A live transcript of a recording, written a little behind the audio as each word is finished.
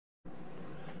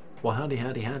Well, howdy,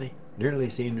 howdy, howdy.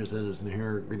 Nearly senior citizen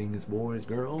here. Greetings, boys,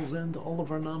 girls, and all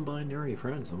of our non-binary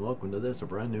friends, and welcome to this, a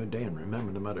brand new day. And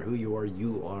remember, no matter who you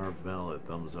are valid.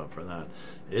 Thumbs up for that.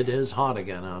 It is hot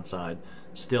again outside.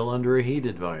 Still under a heat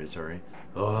advisory.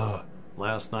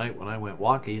 Last night when I went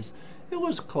walkies, it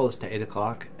was close to 8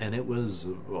 o'clock, and it was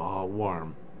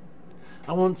warm.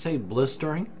 I won't say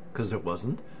blistering, because it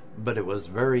wasn't, but it was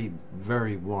very,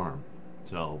 very warm.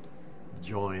 So,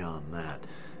 joy on that.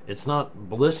 It's not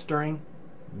blistering,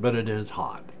 but it is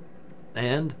hot.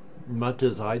 And much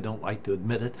as I don't like to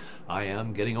admit it, I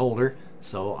am getting older,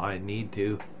 so I need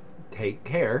to take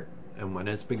care. And when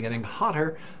it's been getting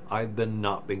hotter, I've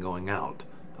not been going out.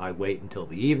 I wait until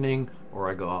the evening, or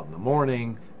I go out in the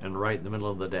morning, and right in the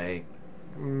middle of the day,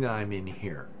 I'm in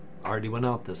here. I already went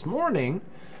out this morning,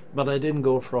 but I didn't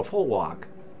go for a full walk.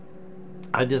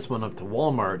 I just went up to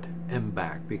Walmart and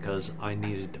back because I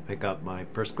needed to pick up my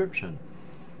prescription.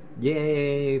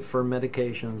 Yay for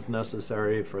medications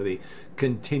necessary for the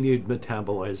continued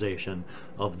metabolization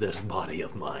of this body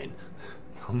of mine.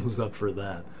 Thumbs up for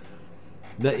that.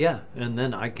 But yeah, and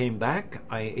then I came back,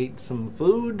 I ate some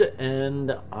food,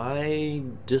 and I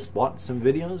just watched some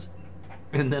videos,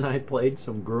 and then I played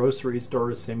some grocery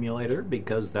store simulator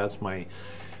because that's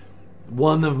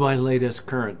one of my latest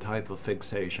current type of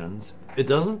fixations. It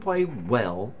doesn't play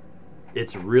well.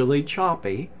 It's really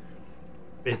choppy.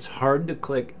 It's hard to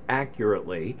click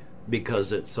accurately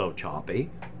because it's so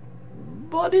choppy,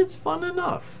 but it's fun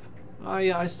enough.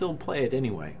 I still play it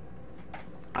anyway.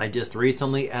 I just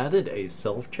recently added a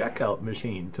self-checkout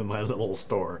machine to my little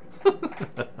store.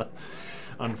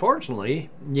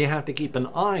 Unfortunately, you have to keep an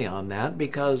eye on that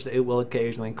because it will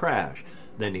occasionally crash.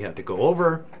 Then you have to go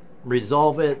over,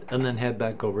 resolve it, and then head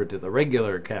back over to the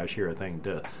regular cashier thing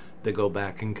to go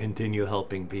back and continue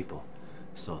helping people.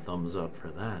 So thumbs up for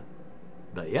that.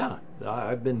 But yeah,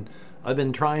 I've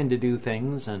been trying to do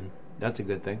things, and that's a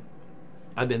good thing.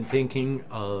 I've been thinking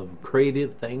of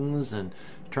creative things and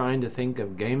trying to think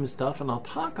of game stuff, and I'll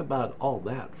talk about all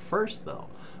that. First, though,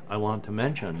 I want to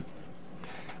mention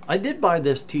I did buy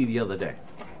this tea the other day,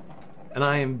 and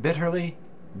I am bitterly,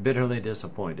 bitterly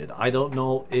disappointed. I don't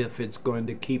know if it's going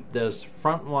to keep this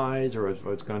front-wise or if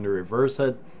it's going to reverse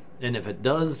it, and if it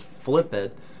does flip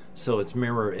it so it's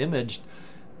mirror imaged,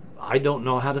 I don't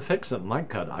know how to fix it in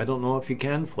LightCut. I don't know if you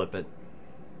can flip it.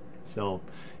 So,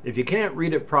 if you can't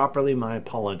read it properly, my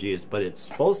apologies, but it's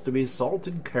supposed to be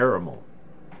salted caramel.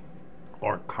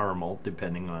 Or caramel,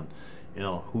 depending on,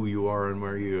 who you are and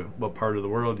what part of the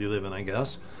world you live in, I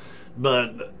guess.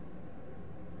 But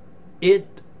it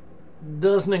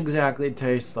doesn't exactly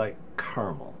taste like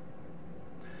caramel.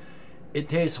 It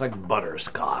tastes like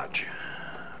butterscotch.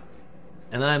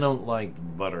 And I don't like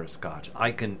butterscotch.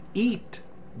 I can eat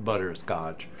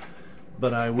butterscotch,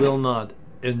 but I will not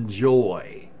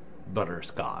enjoy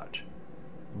butterscotch.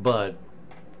 But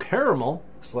caramel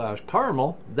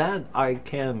 /caramel, that I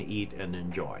can eat and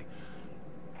enjoy.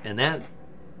 And that,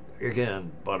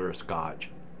 again, butterscotch,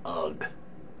 ugh.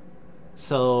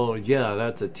 So yeah,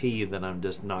 that's a tea that I'm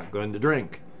just not going to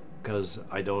drink because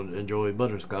I don't enjoy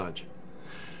butterscotch.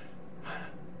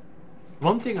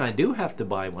 One thing I do have to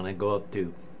buy when I go up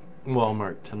to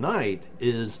Walmart tonight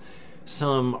is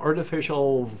some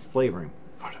artificial flavoring.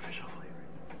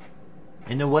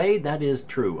 In a way, that is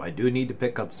true. I do need to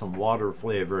pick up some water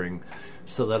flavoring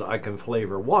so that I can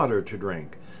flavor water to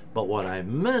drink. But what I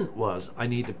meant was I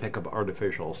need to pick up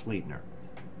artificial sweetener.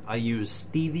 I use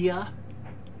stevia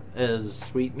as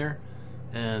sweetener,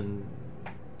 and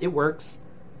it works.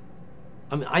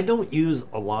 I mean, I don't use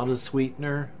a lot of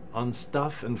sweetener on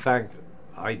stuff. In fact,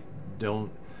 I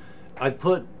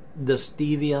put the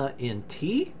stevia in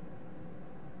tea,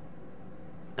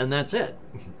 and that's it.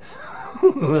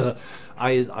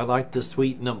 I like to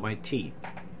sweeten up my tea.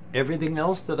 Everything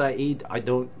else that I eat, I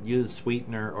don't use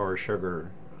sweetener or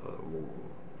sugar.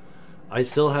 I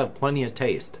still have plenty of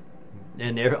taste,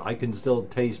 and I can still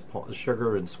taste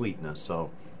sugar and sweetness,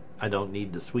 so I don't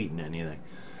need to sweeten anything.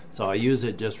 So I use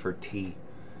it just for tea.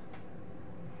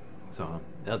 So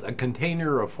a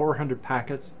container of 400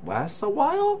 packets lasts a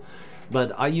while,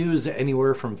 but I use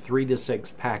anywhere from 3 to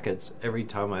 6 packets every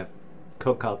time I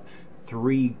cook up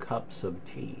 3 cups of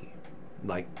tea.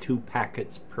 Like 2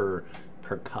 packets per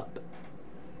cup.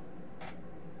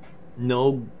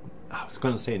 I was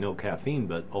going to say no caffeine,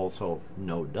 but also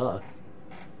no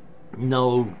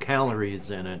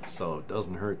calories in it, so it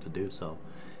doesn't hurt to do so.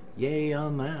 Yay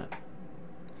on that.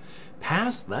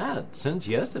 Past that, since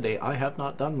yesterday, I have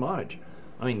not done much.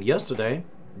 I mean, yesterday,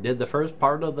 the first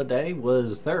part of the day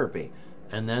was therapy,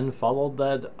 and then followed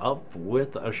that up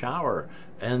with a shower,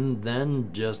 and then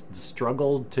just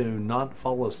struggled to not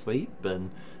fall asleep,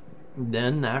 and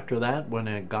Then after that, when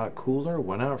it got cooler,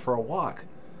 went out for a walk.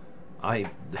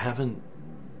 I haven't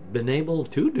been able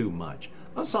to do much.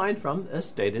 Aside from, as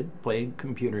stated, played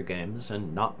computer games,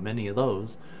 and not many of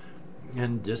those,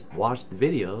 and just watched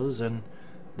videos, and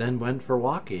then went for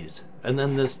walkies. And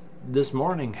then this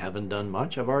morning, haven't done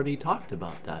much. I've already talked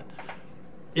about that.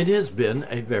 It has been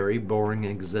a very boring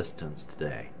existence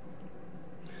today.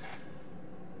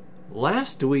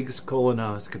 Last week's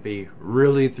colonoscopy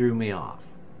really threw me off.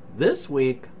 This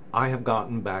week, I have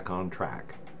gotten back on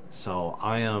track. So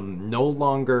I am no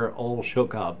longer all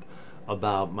shook up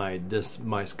about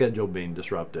my schedule being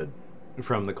disrupted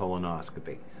from the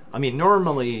colonoscopy. I mean,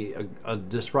 normally a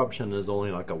disruption is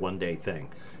only like a one-day thing.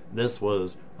 This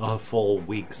was a full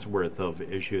week's worth of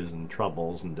issues and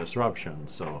troubles and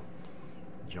disruptions, so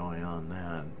joy on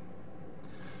that.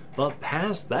 But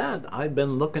past that, I've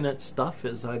been looking at stuff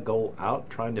as I go out,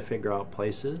 trying to figure out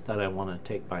places that I want to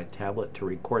take my tablet to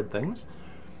record things.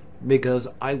 Because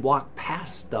I walk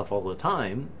past stuff all the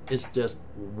time. It's just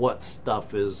what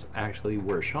stuff is actually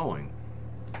worth showing.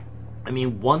 I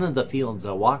mean, one of the fields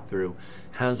I walk through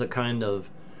has a kind of...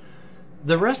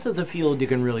 The rest of the field you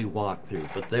can really walk through,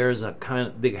 but there's a kind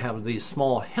of... They have these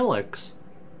small hillocks,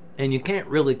 and you can't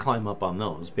really climb up on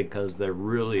those because they're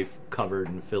really covered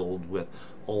and filled with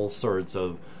all sorts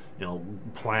of, you know,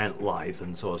 plant life,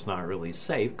 and so it's not really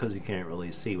safe because you can't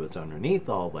really see what's underneath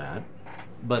all that.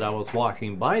 But I was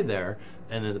walking by there,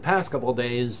 and in the past couple of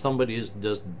days, somebody has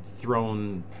just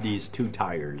thrown these 2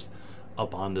 tires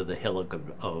up onto the hillock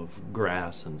of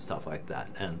grass and stuff like that.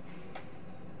 And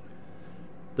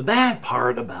the bad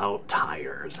part about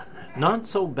tires, not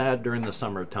so bad during the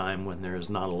summertime when there's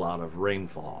not a lot of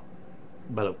rainfall.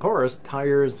 But of course,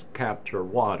 tires capture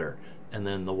water, and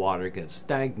then the water gets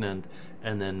stagnant,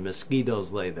 and then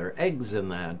mosquitoes lay their eggs in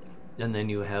that, and then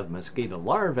you have mosquito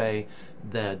larvae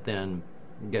that then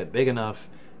get big enough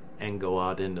and go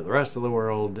out into the rest of the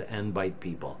world and bite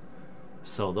people.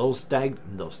 So those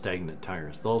stagnant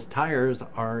tires, those tires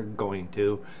are going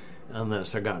to,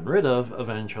 unless they're gotten rid of,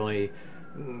 eventually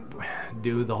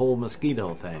do the whole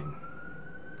mosquito thing.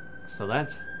 So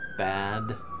that's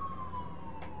bad.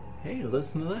 Hey,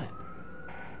 listen to that.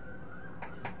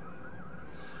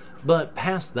 But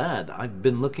past that, I've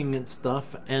been looking at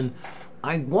stuff, and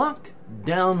I walked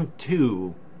down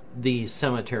to the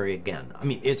cemetery again. I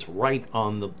mean, it's right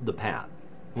on the path.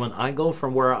 When I go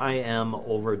from where I am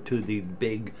over to the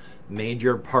big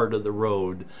major part of the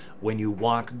road, when you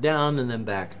walk down and then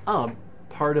back up,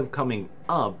 part of coming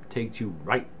up takes you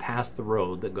right past the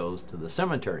road that goes to the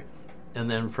cemetery. And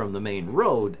then from the main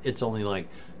road, it's only like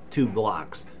 2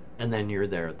 blocks, and then you're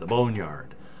there at the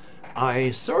boneyard.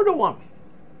 I sort of want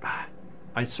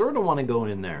to go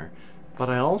in there, but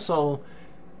I also,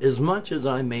 as much as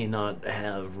I may not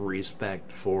have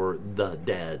respect for the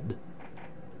dead,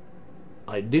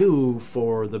 I do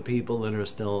for the people that are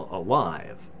still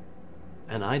alive.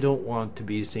 And I don't want to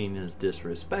be seen as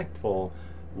disrespectful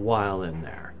while in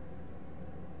there.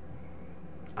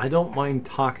 I don't mind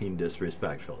talking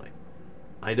disrespectfully.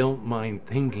 I don't mind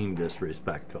thinking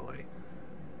disrespectfully.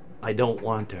 I don't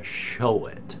want to show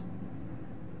it.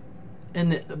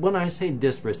 And when I say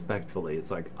disrespectfully,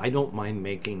 it's like, I don't mind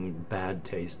making bad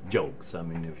taste jokes. I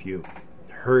mean, if you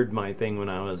heard my thing when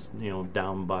I was,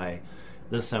 down by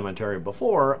the cemetery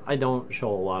before, I don't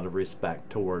show a lot of respect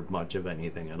toward much of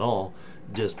anything at all,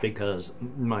 just because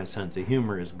my sense of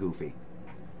humor is goofy.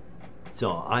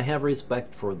 So I have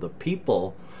respect for the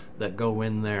people that go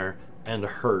in there and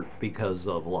hurt because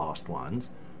of lost ones.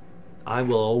 I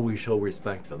will always show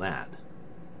respect for that.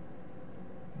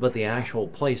 But the actual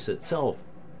place itself,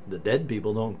 the dead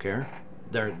people don't care.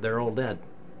 They're all dead.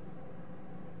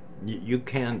 You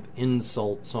can't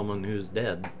insult someone who's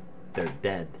dead. They're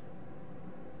dead.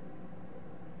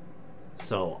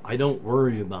 So I don't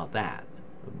worry about that.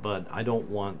 But I don't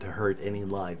want to hurt any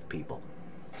live people.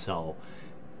 So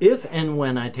if and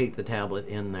when I take the tablet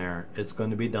in there, it's going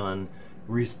to be done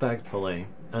respectfully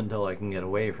until I can get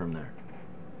away from there.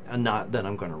 And not that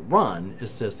I'm going to run,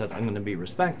 it's just that I'm going to be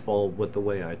respectful with the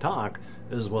way I talk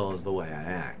as well as the way I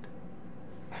act.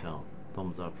 So,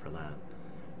 thumbs up for that.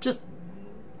 Just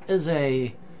as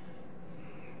a,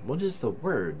 what is the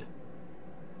word?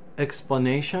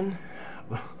 Explanation?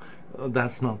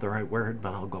 That's not the right word,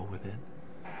 but I'll go with it.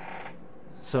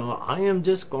 So I am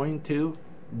just going to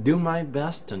do my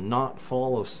best to not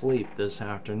fall asleep this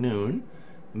afternoon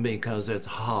because it's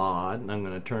hot and I'm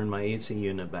going to turn my AC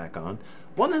unit back on.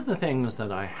 One of the things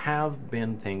that I have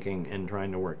been thinking and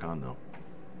trying to work on, though,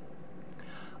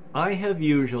 I have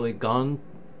usually gone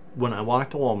when I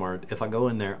walk to Walmart, if I go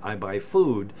in there, I buy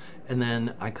food, and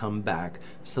then I come back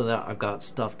so that I've got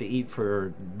stuff to eat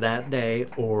for that day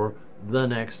or the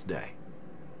next day.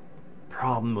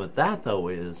 Problem with that, though,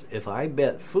 is if I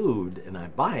get food and I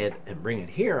buy it and bring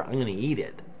it here, I'm going to eat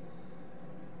it.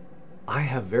 I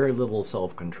have very little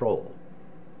self-control.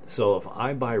 So if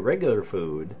I buy regular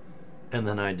food and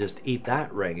then I just eat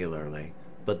that regularly,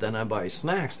 but then I buy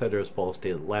snacks that are supposed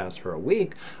to last for a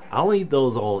week, I'll eat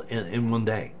those all in one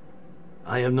day.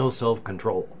 I have no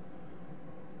self-control.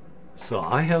 So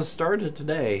I have started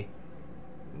today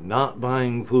not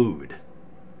buying food.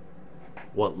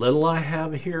 What little I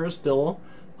have here still,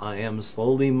 I am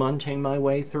slowly munching my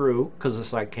way through, because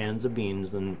it's like cans of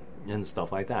beans and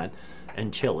stuff like that,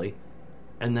 and chili.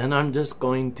 And then I'm just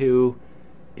going to,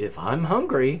 if I'm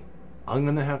hungry, I'm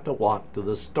going to have to walk to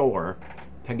the store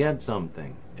to get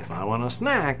something. If I want a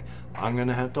snack, I'm going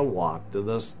to have to walk to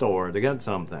the store to get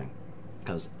something.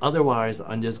 Because otherwise,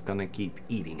 I'm just going to keep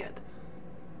eating it.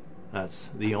 That's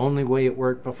the only way it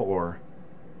worked before.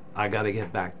 I got to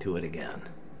get back to it again.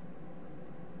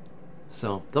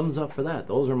 So, thumbs up for that.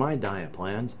 Those are my diet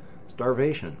plans.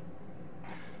 Starvation.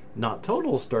 Not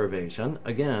total starvation.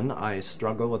 Again, I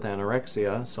struggle with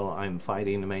anorexia, so I'm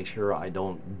fighting to make sure I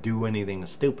don't do anything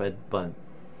stupid, but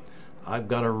I've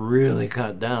got to really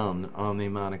cut down on the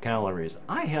amount of calories.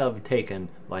 I have taken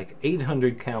like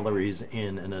 800 calories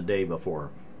in a day before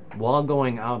while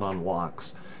going out on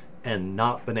walks and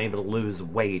not been able to lose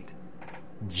weight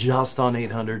just on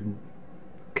 800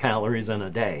 calories in a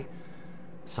day.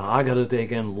 So I got to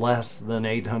take in less than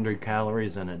 800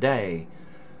 calories in a day,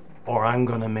 or I'm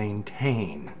going to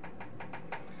maintain.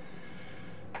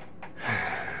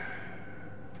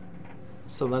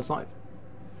 So that's life.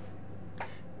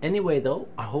 Anyway, though,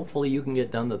 hopefully you can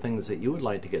get done the things that you would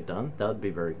like to get done. That would be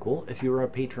very cool. If you are a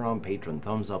Patreon patron,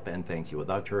 thumbs up and thank you.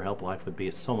 Without your help, life would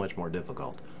be so much more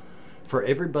difficult. For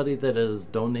everybody that has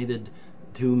donated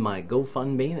to my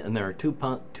GoFundMe, and there are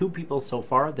two people so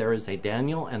far. There is a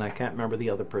Daniel, and I can't remember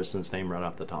the other person's name right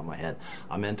off the top of my head.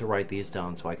 I meant to write these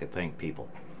down so I could thank people.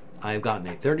 I've gotten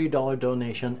a $30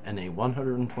 donation and a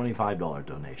 $125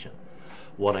 donation.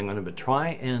 What I'm going to try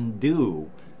and do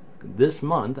this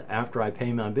month, after I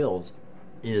pay my bills,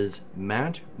 is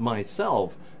match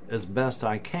myself as best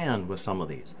I can with some of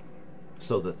these.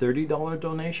 So the $30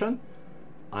 donation,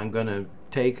 I'm going to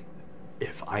take,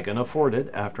 if I can afford it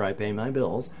after I pay my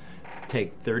bills,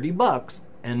 take $30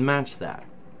 and match that.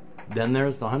 Then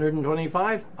there's the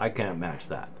 $125. I can't match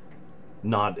that.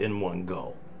 Not in one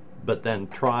go. But then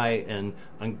try and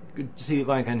see if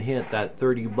I can hit that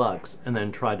 $30 and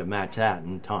then try to match that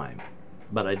in time.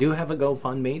 But I do have a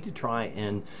GoFundMe to try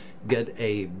and get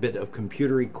a bit of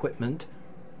computer equipment,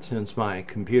 since my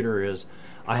computer is,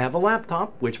 I have a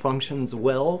laptop which functions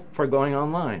well for going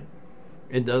online.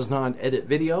 It does not edit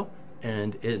video,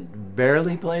 and it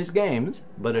barely plays games,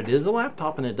 but it is a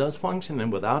laptop and it does function,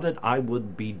 and without it I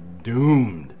would be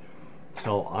doomed.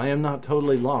 So I am not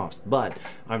totally lost, but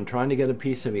I'm trying to get a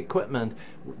piece of equipment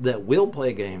that will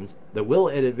play games, that will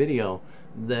edit video,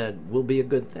 that will be a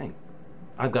good thing.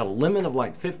 I've got a limit of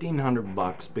like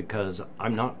 $1,500 because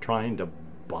I'm not trying to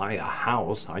buy a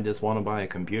house. I just want to buy a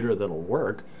computer that'll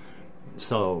work.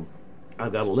 So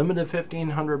I've got a limit of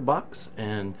 $1,500,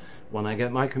 and when I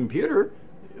get my computer,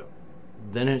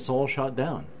 then it's all shut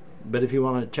down. But if you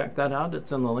want to check that out,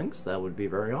 it's in the links. That would be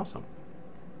very awesome.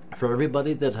 For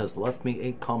everybody that has left me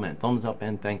a comment, thumbs up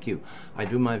and thank you. I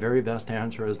do my very best to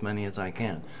answer as many as I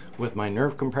can. With my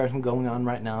nerve compression going on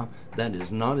right now, that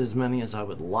is not as many as I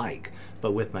would like.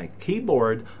 But with my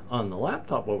keyboard on the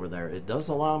laptop over there, it does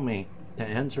allow me to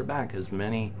answer back as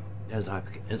many as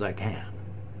I can.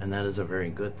 And that is a very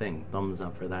good thing. Thumbs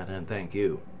up for that and thank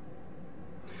you.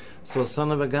 So,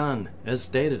 son of a gun, as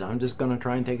stated, I'm just going to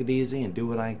try and take it easy and do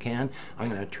what I can. I'm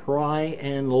going to try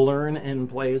and learn and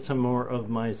play some more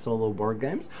of my solo board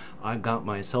games. I've got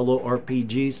my solo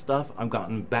RPG stuff. I've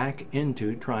gotten back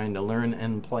into trying to learn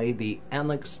and play the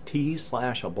Alex T /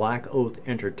 A Black Oath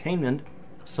Entertainment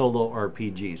solo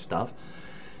RPG stuff.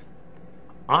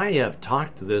 I have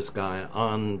talked to this guy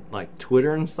on like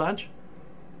Twitter and such.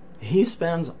 He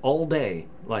spends all day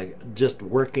like just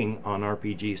working on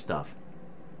RPG stuff.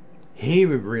 He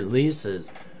releases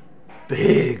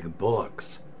big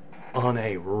books on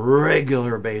a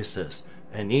regular basis,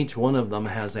 and each one of them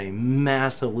has a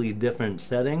massively different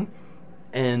setting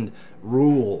and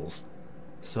rules.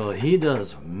 So he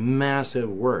does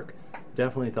massive work.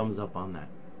 Definitely thumbs up on that.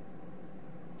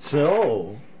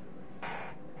 So,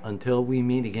 until we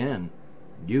meet again,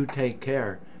 you take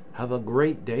care. Have a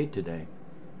great day today.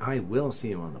 I will see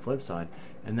you on the flip side,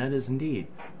 and that is indeed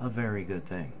a very good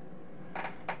thing.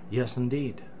 Yes,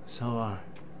 indeed. So,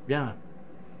 yeah,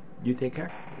 you take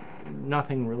care.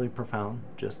 Nothing really profound,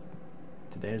 just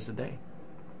today is the day.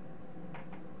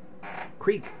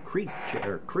 Creak,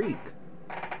 chair, creak.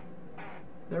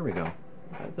 There we go.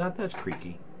 That's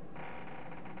creaky.